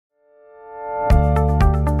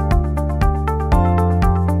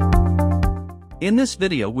In this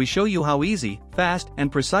video we show you how easy, fast,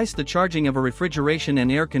 and precise the charging of a refrigeration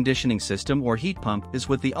and air conditioning system or heat pump is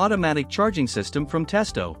with the automatic charging system from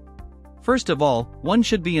Testo. First of all, one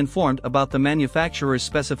should be informed about the manufacturer's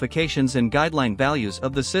specifications and guideline values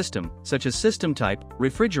of the system, such as system type,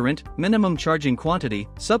 refrigerant, minimum charging quantity,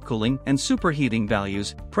 subcooling and superheating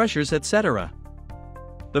values, pressures, etc.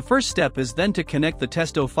 The first step is then to connect the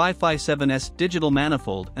Testo 557S digital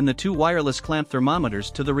manifold and the two wireless clamp thermometers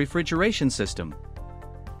to the refrigeration system.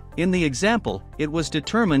 In the example, it was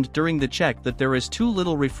determined during the check that there is too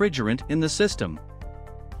little refrigerant in the system.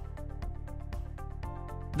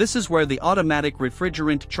 This is where the automatic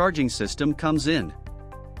refrigerant charging system comes in.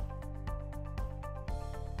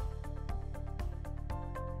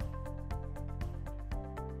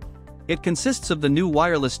 It consists of the new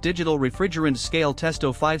wireless digital refrigerant scale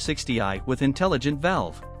Testo 560i with intelligent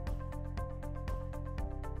valve.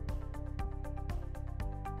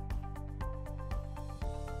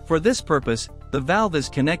 For this purpose, the valve is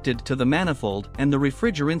connected to the manifold and the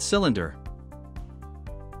refrigerant cylinder.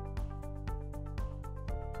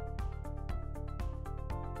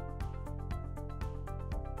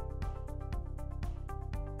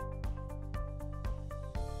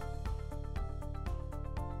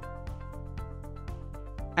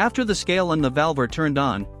 After the scale and the valve are turned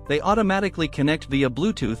on, they automatically connect via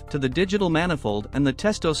Bluetooth to the digital manifold and the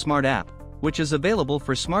Testo Smart app, which is available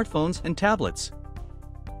for smartphones and tablets.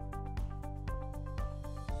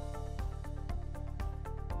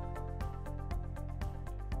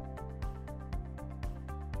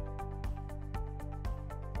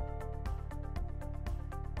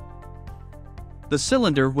 The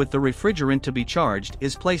cylinder with the refrigerant to be charged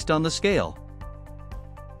is placed on the scale.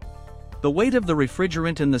 The weight of the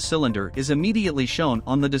refrigerant in the cylinder is immediately shown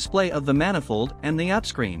on the display of the manifold and the app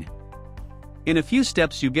screen. In a few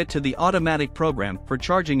steps you get to the automatic program for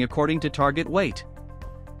charging according to target weight.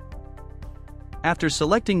 After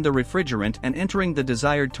selecting the refrigerant and entering the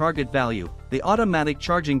desired target value, the automatic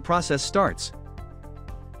charging process starts.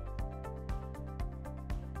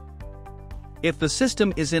 If the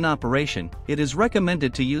system is in operation, it is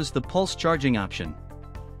recommended to use the pulse charging option.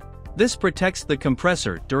 This protects the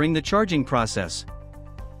compressor during the charging process.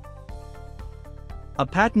 A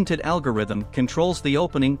patented algorithm controls the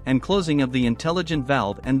opening and closing of the intelligent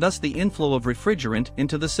valve and thus the inflow of refrigerant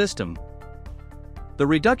into the system. The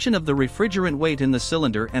reduction of the refrigerant weight in the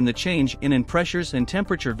cylinder and the change in pressures and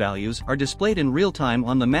temperature values are displayed in real time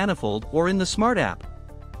on the manifold or in the Smart app.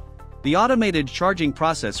 The automated charging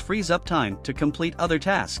process frees up time to complete other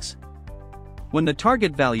tasks. When the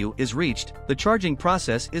target value is reached, the charging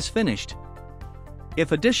process is finished.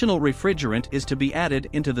 If additional refrigerant is to be added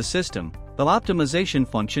into the system, the optimization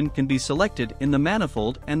function can be selected in the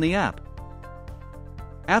manifold and the app.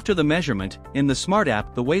 After the measurement, in the Smart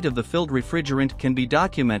app the weight of the filled refrigerant can be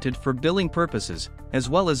documented for billing purposes, as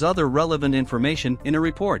well as other relevant information in a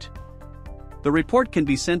report. The report can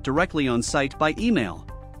be sent directly on site by email.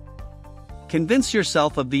 Convince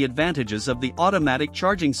yourself of the advantages of the automatic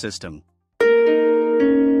charging system.